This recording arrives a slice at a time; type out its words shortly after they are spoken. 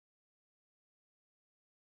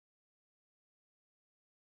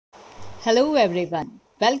Hello everyone,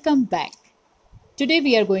 welcome back. Today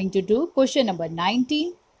we are going to do question number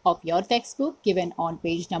 19 of your textbook given on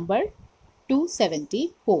page number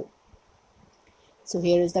 274. So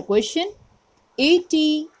here is the question. A,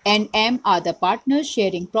 T and M are the partners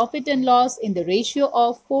sharing profit and loss in the ratio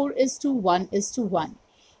of 4:1:1.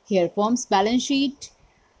 Here firm's balance sheet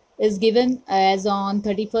is given as on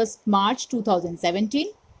 31st March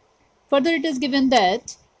 2017. Further it is given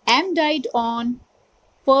that M died on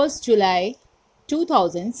 1st July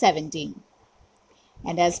 2017.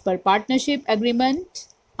 And as per partnership agreement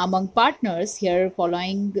among partners, here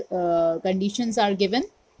following conditions are given.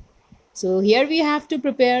 So here we have to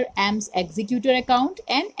prepare M's executor account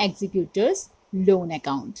and executor's loan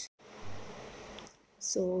account.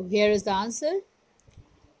 So here is the answer.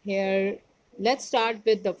 Here let's start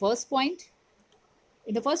with the first point.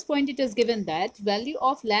 In the first point, it is given that value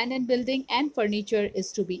of land and building and furniture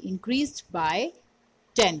is to be increased by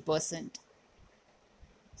 10%.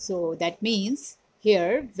 So that means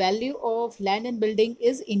here value of land and building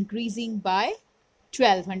is increasing by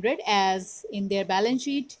 1200, as in their balance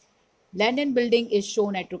sheet land and building is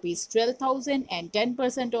shown at rupees 12,000 and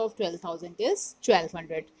 10% of 12,000 is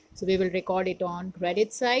 1200. So we will record it on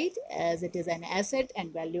credit side as it is an asset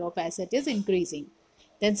and value of asset is increasing.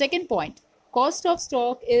 Then second point, cost of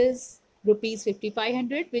stock is rupees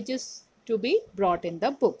 5,500, which is to be brought in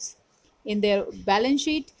the books. In their balance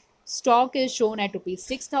sheet, stock is shown at rupees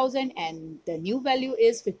 6,000 and the new value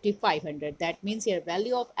is 5,500. That means here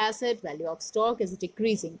value of asset, value of stock is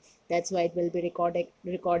decreasing. That's why it will be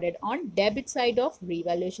recorded on debit side of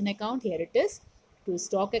revaluation account. Here it is to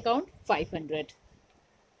stock account 500.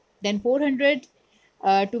 Then 400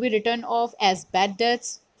 to be written off as bad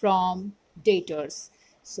debts from debtors.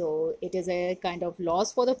 So it is a kind of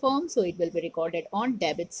loss for the firm. So it will be recorded on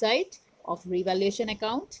debit side of revaluation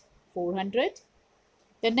account 400.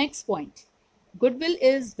 The next point, goodwill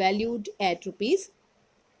is valued at rupees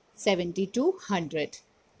 7,200.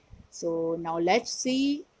 So now let's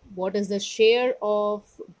see what is the share of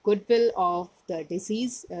goodwill of the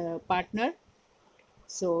deceased partner.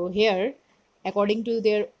 So here, according to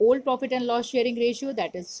their old profit and loss sharing ratio,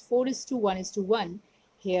 that is 4:1:1.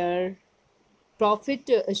 Here, profit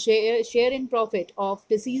share in profit of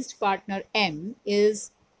deceased partner M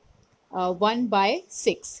is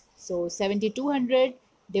 1/6. So 7,200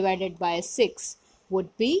 divided by 6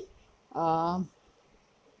 would be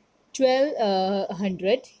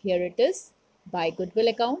 1,200. Here it is by goodwill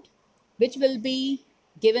account, which will be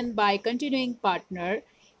given by continuing partner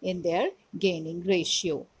in their gaining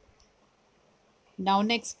ratio. Now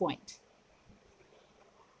next point.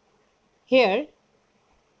 Here,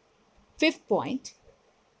 fifth point,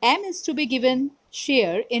 M is to be given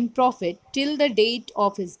share in profit till the date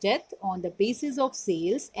of his death on the basis of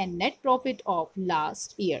sales and net profit of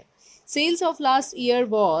last year. Sales of last year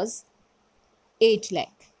was 8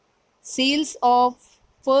 lakh. Sales of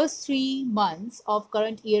first 3 months of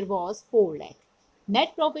current year was 4 lakh.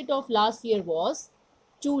 Net profit of last year was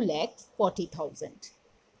 2,40,000.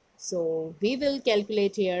 So we will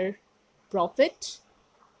calculate here profit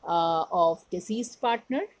of deceased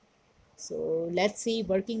partner. So let's see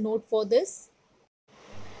working note for this.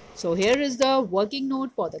 So here is the working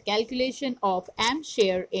note for the calculation of M's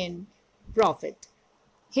share in profit.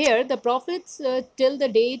 Here the profits till the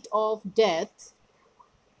date of death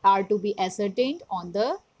are to be ascertained on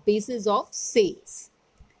the basis of sales.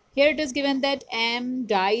 Here it is given that M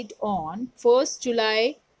died on 1st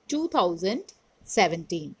July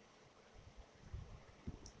 2017.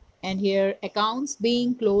 And here accounts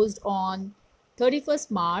being closed on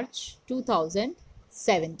 31st March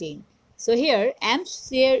 2017. So here M's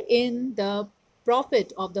share in the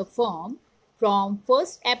profit of the firm from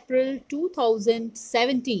 1st April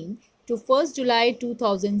 2017 to 1st July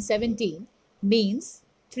 2017 means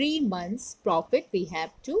 3 months profit we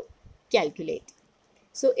have to calculate.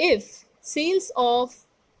 So if sales of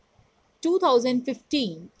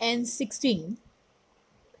 2015 and 16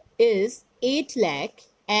 is 8 lakh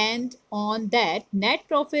and on that net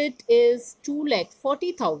profit is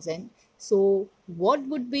 2,40,000. So what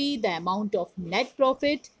would be the amount of net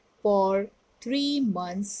profit for 3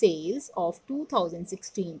 months sales of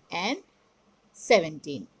 2016 and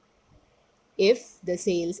 17? If the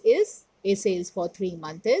sales for 3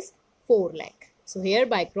 months is 4 lakh. So here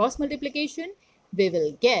by cross multiplication, we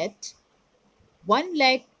will get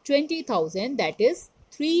 1,20,000, that is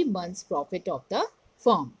 3 months profit of the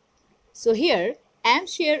firm. So here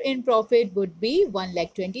M's share in profit would be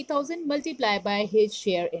 1,20,000 multiplied by his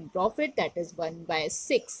share in profit, that is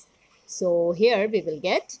 1/6. So here we will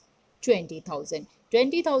get 20,000.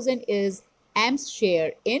 20,000 is M's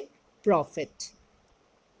share in profit.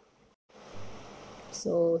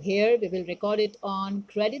 So here we will record it on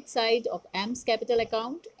credit side of M's capital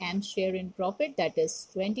account, M's share in profit, that is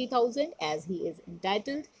 20,000, as he is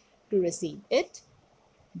entitled to receive it.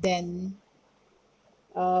 Then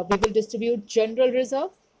we will distribute general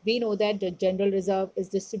reserve. We know that the general reserve is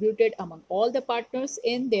distributed among all the partners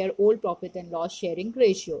in their old profit and loss sharing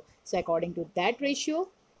ratio. So according to that ratio,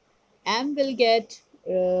 M will get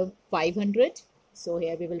 500. So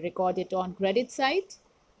here we will record it on credit side,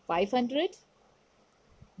 500.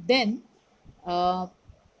 Then on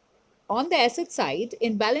the asset side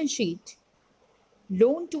in balance sheet,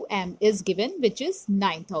 loan to M is given, which is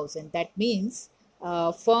 9,000. That means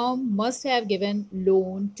firm must have given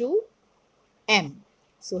loan to M.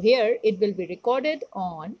 So here it will be recorded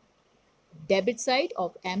on debit side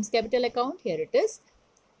of M's capital account. Here it is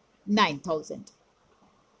 9,000.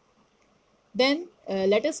 Then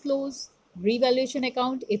let us close revaluation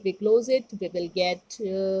account. If we close it, we will get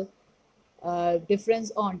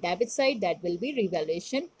difference on debit side, that will be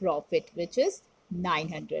revaluation profit, which is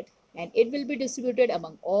 900, and it will be distributed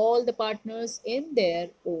among all the partners in their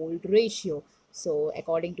old ratio. So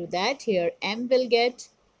according to that, here M will get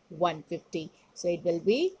 150. So it will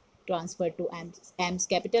be transferred to M's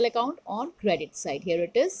capital account on credit side. Here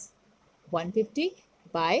it is 150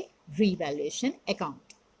 by revaluation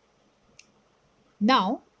account.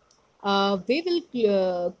 Now we will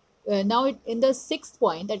in the sixth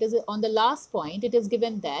point, that is on the last point, it is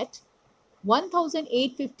given that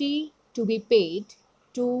 1,850 to be paid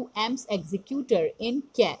to M's executor in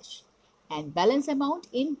cash and balance amount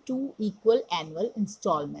in 2 equal annual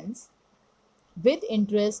installments with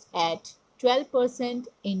interest at 12%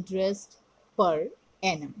 interest per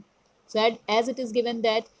annum. So as it is given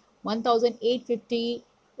that 1,850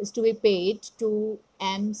 is to be paid to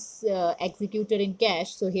M's executor in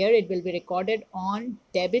cash. So here it will be recorded on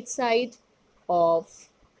debit side of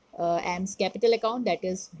M's capital account, that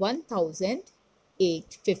is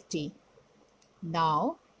 1,850.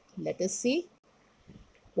 Now let us see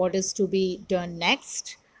what is to be done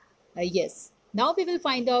next. Yes, now we will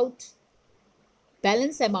find out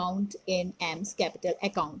balance amount in M's capital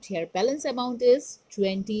account. Here balance amount is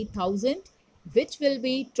 20,000, which will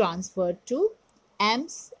be transferred to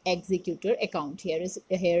M's executor account. Here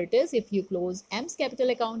it is. If you close M's capital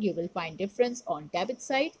account, you will find difference on debit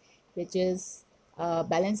side, which is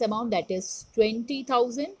balance amount, that is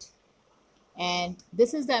 20,000, and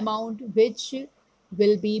this is the amount which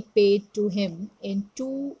will be paid to him in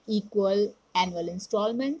 2 equal annual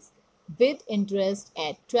installments with interest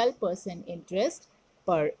at 12% interest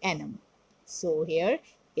per annum. So here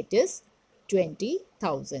it is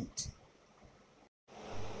 20,000.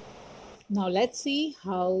 Now let's see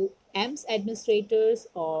how M's administrators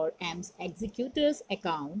or M's executors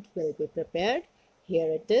account will be prepared. Here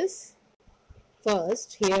it is.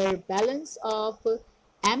 First, here balance of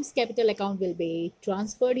M's capital account will be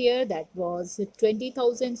transferred here. That was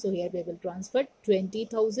 20,000. So here we will transfer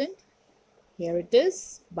 20,000. Here it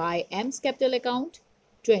is by M's capital account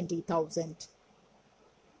 20,000.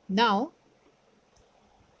 Now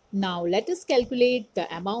let us calculate the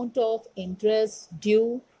amount of interest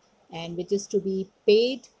due and which is to be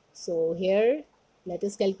paid. So here let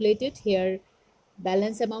us calculate it. Here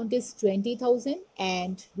balance amount is 20,000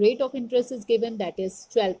 and rate of interest is given, that is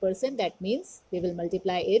 12%. That means we will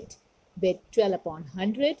multiply it with 12 upon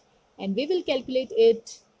 100 and we will calculate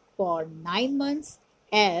it for 9 months,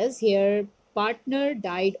 as here partner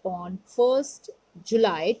died on 1st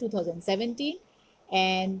July 2017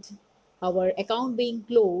 and our account being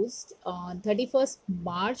closed on 31st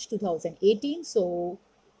March 2018. So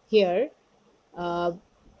here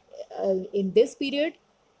in this period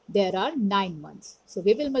there are 9 months. So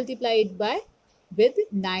we will multiply it with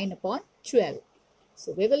 9 upon 12.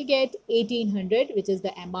 So we will get 1,800, which is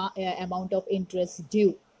the amount of interest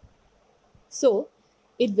due. So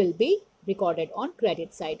it will be recorded on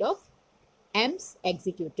credit side of M's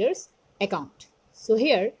executor's account. So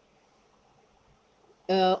here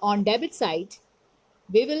on debit side,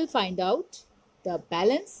 we will find out the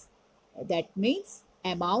balance, that means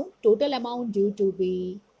total amount due to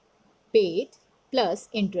be paid plus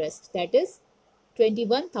interest, that is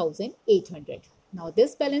 21,800. Now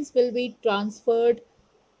this balance will be transferred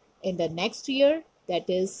in the next year, that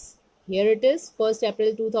is here it is 1st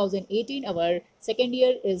April 2018. Our second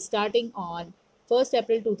year is starting on 1st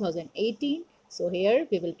April 2018. So here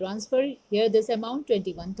we will transfer here this amount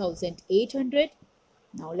 21,800.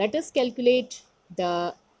 Now let us calculate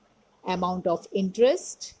the amount of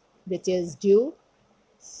interest which is due.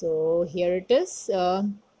 So here it is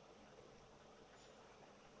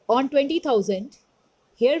on 20,000.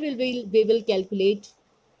 Here we will calculate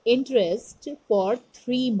interest for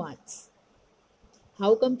 3 months.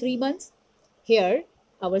 How come 3 months? Here,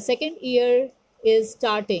 our second year is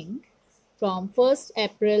starting from 1st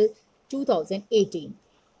April 2018,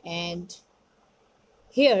 and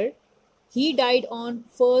here he died on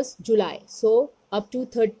 1st July. So up to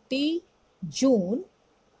 30 June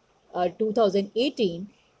 2018,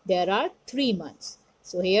 there are 3 months.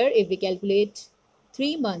 So here if we calculate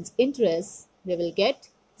 3 months interest, we will get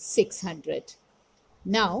 600.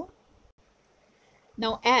 Now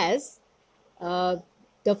as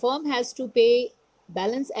the firm has to pay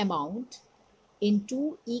balance amount in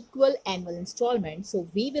 2 equal annual installments, so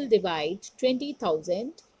we will divide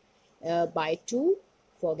 20,000 by 2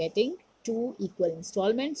 for getting 2 equal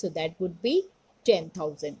installments, so that would be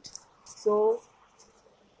 10,000. So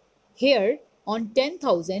here on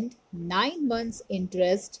 10,000, 9 months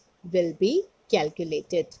interest will be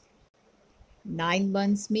calculated. 9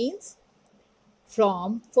 months means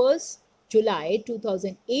from 1st July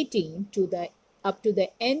 2018 to the up to the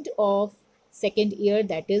end of second year,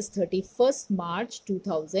 that is 31st March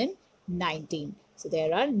 2019. So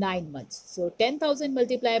there are 9 months. So 10,000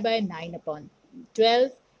 multiplied by 9 upon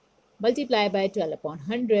 12 multiplied by 12 upon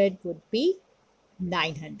 100 would be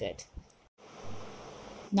 900.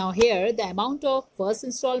 Now here the amount of first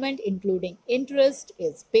installment including interest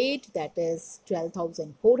is paid, that is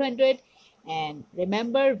 12,400. And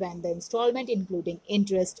remember, when the installment including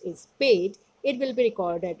interest is paid, it will be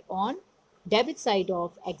recorded on debit side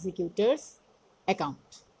of executor's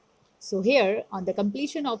account. So here on the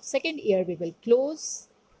completion of second year, we will close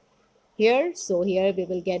here. So here we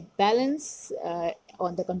will get balance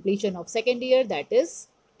on the completion of second year, that is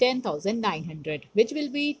 10,900, which will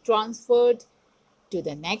be transferred to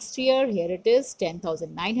the next year. Here it is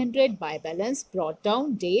 10,900 by balance brought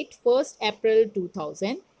down date 1st April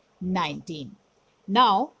 2019.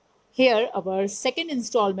 Now here our second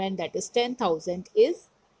installment, that is 10,000, is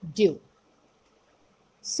due.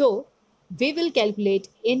 So we will calculate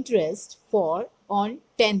interest for on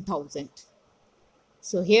 10,000.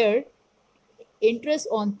 So here interest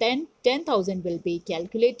on 10,000 will be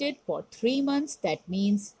calculated for 3 months. That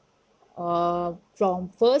means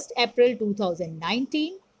from 1st April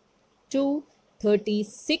 2019 to 30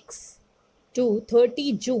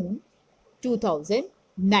 June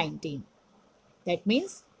 2019. That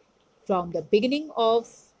means from the beginning of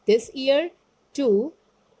this year to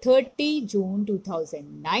 30 June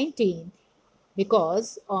 2019,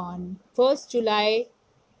 because on 1st July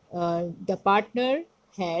the partner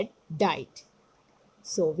had died.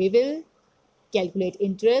 So we will calculate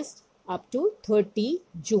interest up to 30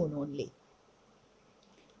 June only.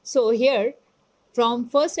 So here from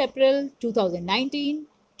 1st April 2019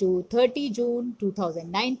 to 30 June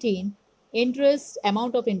 2019,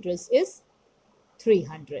 amount of interest is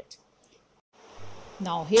 300.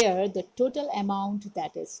 Now here the total amount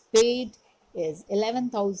that is paid is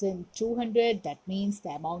 11,200. That means the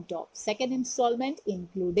amount of second installment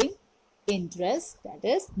including interest, that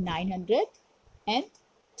is 900 and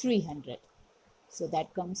 300. So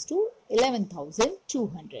that comes to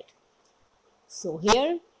 11,200. So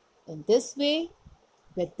here in this way,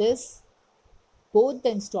 with this, both the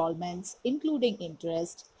installments including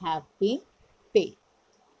interest have been paid.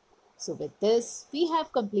 So with this, we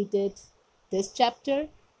have completed this chapter.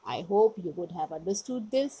 I hope you would have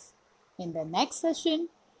understood this. In the next session,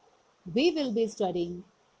 we will be studying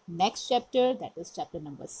next chapter, that is chapter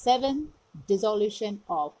number 7, dissolution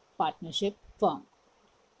of partnership firm.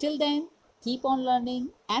 Till then, keep on learning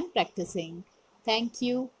and practicing. Thank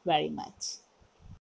you very much.